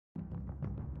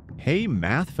Hey,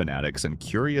 math fanatics and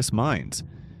curious minds.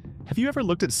 Have you ever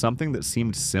looked at something that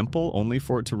seemed simple only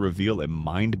for it to reveal a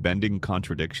mind-bending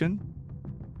contradiction?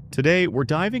 Today, we're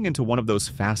diving into one of those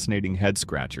fascinating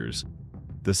head-scratchers,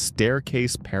 the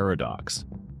staircase paradox.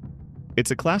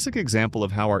 It's a classic example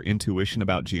of how our intuition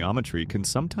about geometry can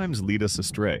sometimes lead us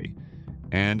astray,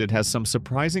 and it has some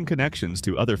surprising connections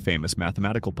to other famous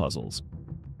mathematical puzzles.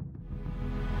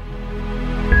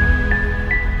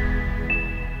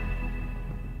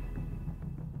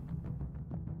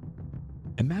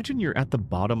 Imagine you're at the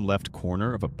bottom left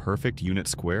corner of a perfect unit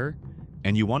square,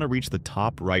 and you want to reach the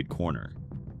top right corner.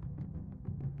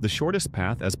 The shortest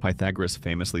path, as Pythagoras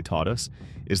famously taught us,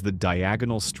 is the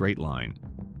diagonal straight line.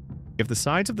 If the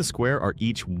sides of the square are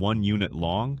each 1 unit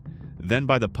long, then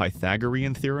by the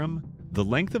Pythagorean theorem, the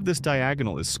length of this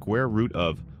diagonal is square root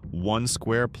of 1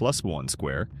 square plus 1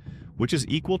 square, which is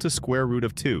equal to square root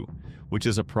of 2, which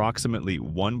is approximately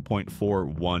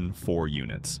 1.414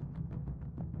 units.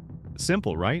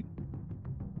 Simple, right?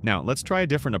 Now, let's try a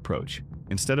different approach.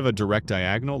 Instead of a direct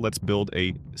diagonal, let's build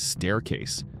a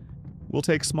staircase. We'll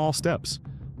take small steps,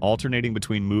 alternating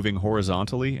between moving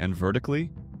horizontally and vertically.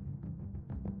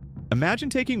 Imagine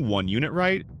taking 1 unit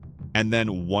right and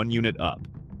then 1 unit up.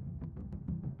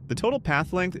 The total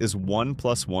path length is 1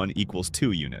 plus 1 equals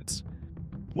 2 units.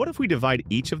 What if we divide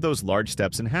each of those large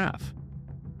steps in half?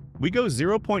 We go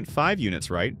 0.5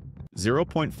 units right,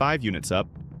 0.5 units up,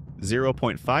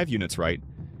 0.5 units right,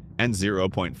 and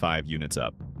 0.5 units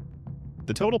up.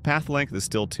 The total path length is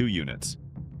still 2 units.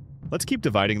 Let's keep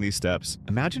dividing these steps.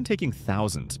 Imagine taking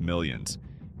thousands, millions,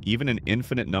 even an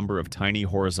infinite number of tiny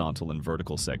horizontal and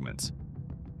vertical segments.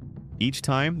 Each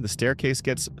time, the staircase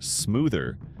gets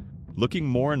smoother, looking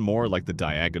more and more like the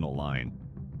diagonal line.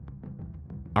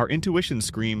 Our intuition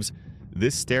screams,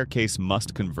 this staircase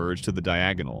must converge to the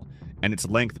diagonal, and its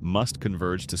length must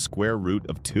converge to square root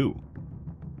of 2.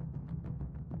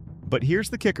 But here's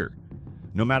the kicker.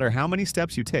 No matter how many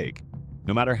steps you take,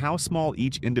 no matter how small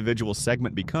each individual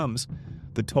segment becomes,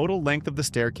 the total length of the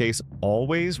staircase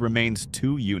always remains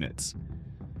 2 units.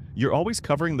 You're always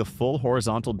covering the full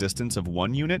horizontal distance of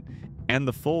 1 unit and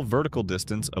the full vertical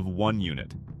distance of 1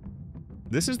 unit.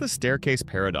 This is the staircase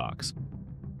paradox.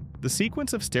 The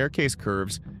sequence of staircase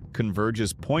curves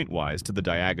converges pointwise to the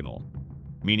diagonal,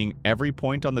 meaning every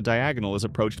point on the diagonal is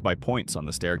approached by points on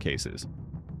the staircases.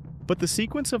 But the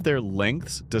sequence of their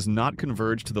lengths does not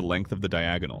converge to the length of the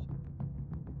diagonal.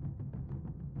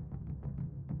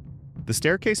 The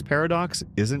staircase paradox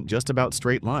isn't just about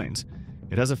straight lines.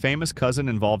 It has a famous cousin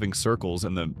involving circles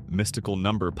and the mystical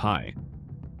number pi.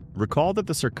 Recall that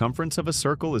the circumference of a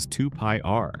circle is 2 pi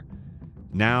r.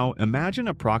 Now, imagine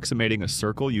approximating a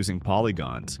circle using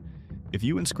polygons. If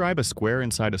you inscribe a square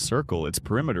inside a circle, its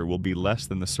perimeter will be less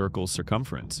than the circle's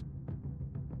circumference.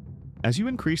 As you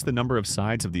increase the number of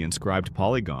sides of the inscribed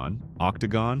polygon,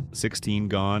 octagon,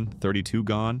 16gon,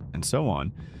 32gon, and so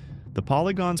on, the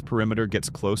polygon's perimeter gets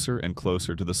closer and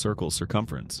closer to the circle's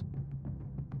circumference.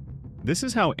 This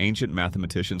is how ancient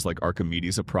mathematicians like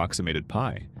Archimedes approximated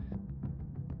pi.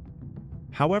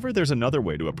 However, there's another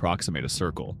way to approximate a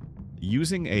circle,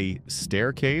 using a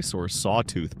staircase or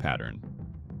sawtooth pattern.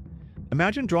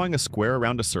 Imagine drawing a square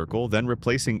around a circle, then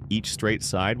replacing each straight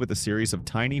side with a series of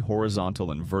tiny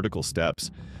horizontal and vertical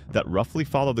steps that roughly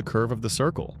follow the curve of the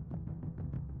circle.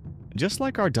 Just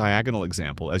like our diagonal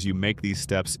example, as you make these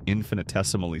steps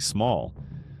infinitesimally small,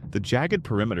 the jagged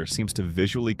perimeter seems to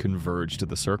visually converge to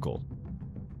the circle.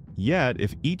 Yet,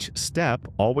 if each step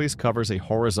always covers a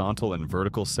horizontal and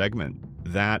vertical segment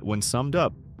that, when summed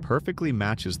up, perfectly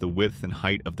matches the width and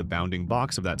height of the bounding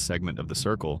box of that segment of the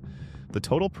circle, the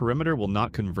total perimeter will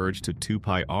not converge to 2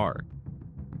 pi r.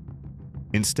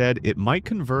 Instead, it might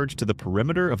converge to the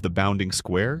perimeter of the bounding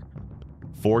square,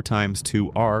 4 times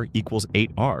 2r equals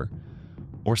 8r,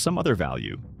 or some other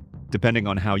value, depending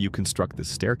on how you construct this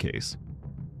staircase.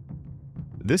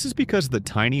 This is because the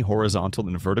tiny horizontal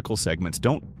and vertical segments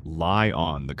don't lie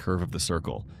on the curve of the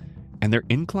circle, and their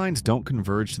inclines don't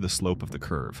converge to the slope of the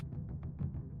curve.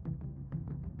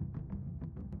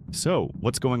 So,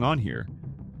 what's going on here?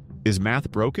 Is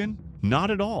math broken?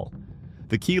 Not at all.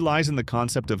 The key lies in the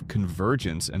concept of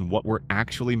convergence and what we're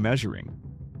actually measuring.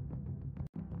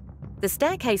 The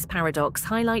staircase paradox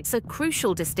highlights a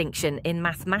crucial distinction in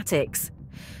mathematics.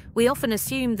 We often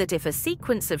assume that if a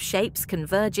sequence of shapes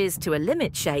converges to a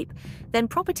limit shape, then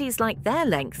properties like their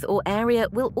length or area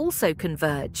will also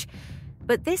converge.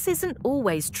 But this isn't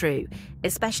always true,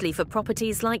 especially for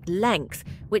properties like length,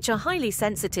 which are highly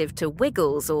sensitive to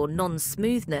wiggles or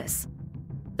non-smoothness.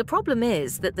 The problem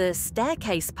is that the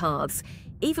staircase paths,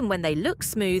 even when they look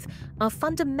smooth, are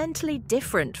fundamentally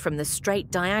different from the straight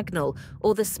diagonal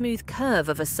or the smooth curve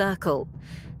of a circle.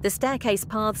 The staircase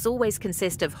paths always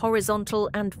consist of horizontal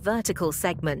and vertical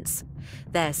segments.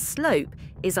 Their slope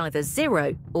is either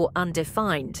 0 or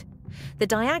undefined. The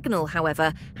diagonal,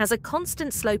 however, has a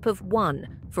constant slope of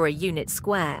 1 for a unit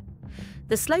square.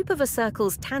 The slope of a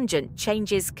circle's tangent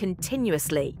changes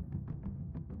continuously.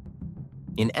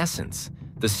 In essence,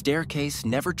 the staircase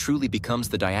never truly becomes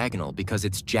the diagonal because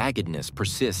its jaggedness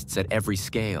persists at every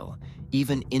scale,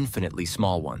 even infinitely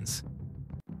small ones.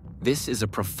 This is a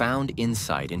profound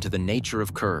insight into the nature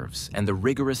of curves and the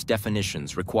rigorous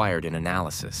definitions required in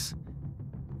analysis.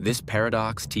 This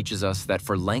paradox teaches us that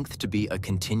for length to be a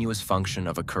continuous function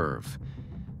of a curve,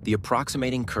 the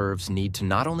approximating curves need to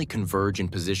not only converge in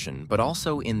position, but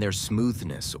also in their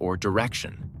smoothness or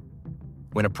direction.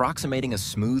 When approximating a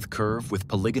smooth curve with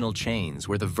polygonal chains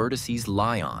where the vertices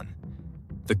lie on,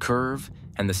 the curve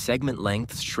and the segment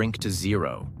lengths shrink to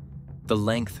 0. The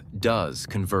length does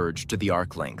converge to the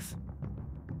arc length.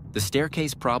 The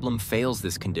staircase problem fails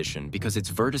this condition because its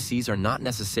vertices are not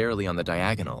necessarily on the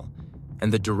diagonal,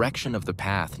 and the direction of the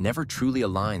path never truly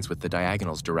aligns with the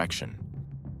diagonal's direction.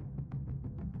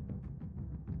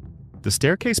 The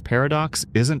staircase paradox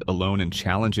isn't alone in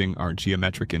challenging our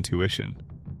geometric intuition.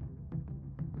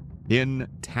 In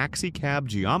taxicab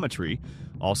geometry,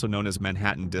 also known as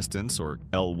Manhattan distance or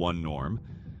L1 norm,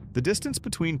 the distance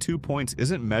between 2 points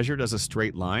isn't measured as a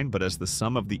straight line but as the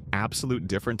sum of the absolute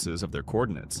differences of their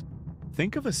coordinates.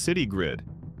 Think of a city grid.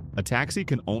 A taxi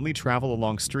can only travel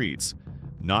along streets,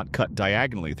 not cut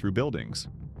diagonally through buildings.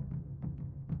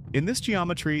 In this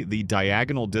geometry, the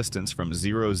diagonal distance from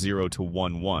 0, 0 to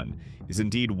 1, 1 is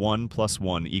indeed 1 plus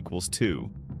 1 equals 2.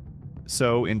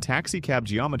 So, in taxicab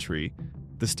geometry,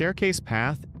 the staircase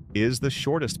path is the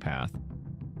shortest path,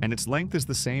 and its length is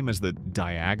the same as the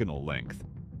diagonal length.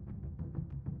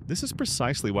 This is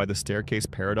precisely why the staircase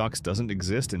paradox doesn't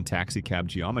exist in taxicab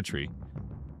geometry.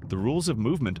 The rules of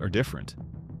movement are different.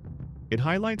 It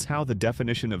highlights how the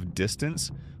definition of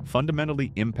distance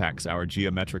fundamentally impacts our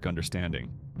geometric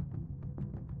understanding.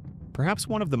 Perhaps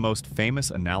one of the most famous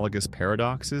analogous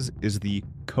paradoxes is the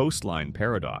coastline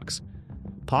paradox,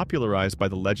 popularized by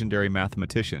the legendary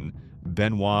mathematician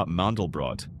Benoit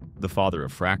Mandelbrot, the father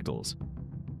of fractals.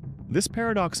 This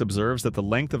paradox observes that the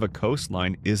length of a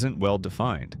coastline isn't well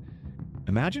defined.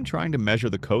 Imagine trying to measure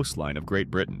the coastline of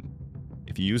Great Britain.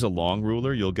 If you use a long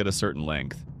ruler, you'll get a certain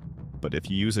length. But if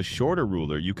you use a shorter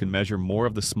ruler, you can measure more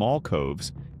of the small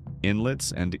coves,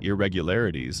 inlets, and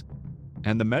irregularities,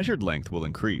 and the measured length will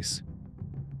increase.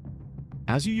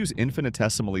 As you use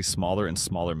infinitesimally smaller and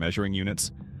smaller measuring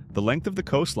units, the length of the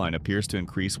coastline appears to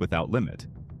increase without limit.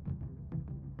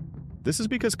 This is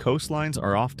because coastlines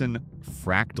are often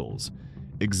fractals,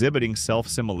 exhibiting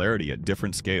self-similarity at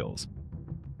different scales.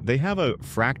 They have a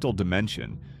fractal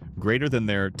dimension greater than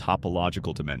their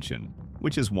topological dimension,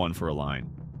 which is 1 for a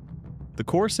line. The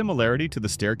core similarity to the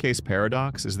staircase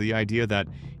paradox is the idea that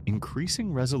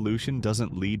increasing resolution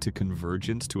doesn't lead to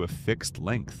convergence to a fixed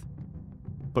length,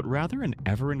 but rather an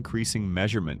ever-increasing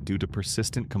measurement due to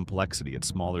persistent complexity at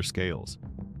smaller scales.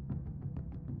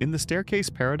 In the staircase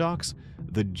paradox,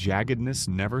 the jaggedness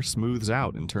never smooths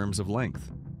out in terms of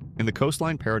length. In the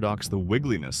coastline paradox, the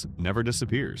wiggliness never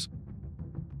disappears.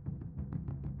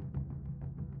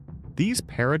 These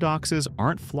paradoxes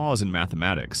aren't flaws in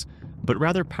mathematics, but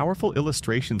rather powerful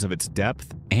illustrations of its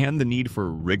depth and the need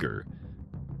for rigor.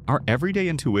 Our everyday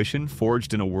intuition,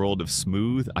 forged in a world of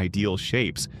smooth, ideal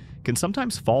shapes, can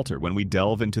sometimes falter when we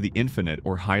delve into the infinite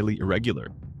or highly irregular.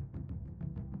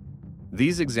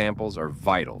 These examples are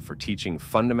vital for teaching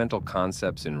fundamental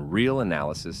concepts in real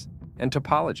analysis and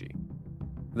topology.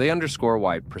 They underscore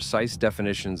why precise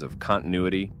definitions of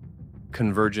continuity,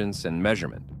 convergence, and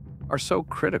measurement are so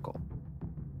critical.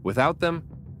 Without them,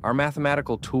 our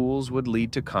mathematical tools would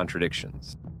lead to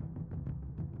contradictions.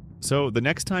 So, the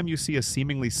next time you see a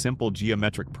seemingly simple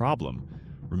geometric problem,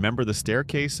 remember the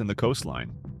staircase and the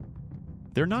coastline.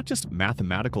 They're not just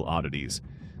mathematical oddities.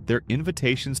 They're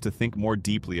invitations to think more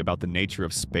deeply about the nature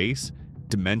of space,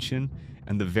 dimension,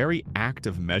 and the very act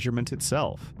of measurement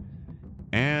itself.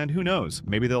 And who knows,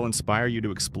 maybe they'll inspire you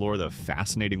to explore the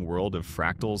fascinating world of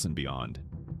fractals and beyond.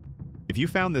 If you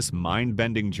found this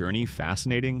mind-bending journey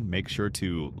fascinating, make sure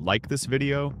to like this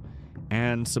video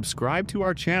and subscribe to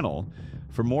our channel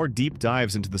for more deep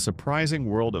dives into the surprising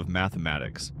world of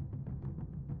mathematics.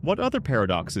 What other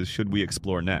paradoxes should we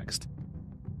explore next?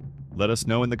 Let us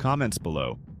know in the comments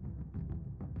below.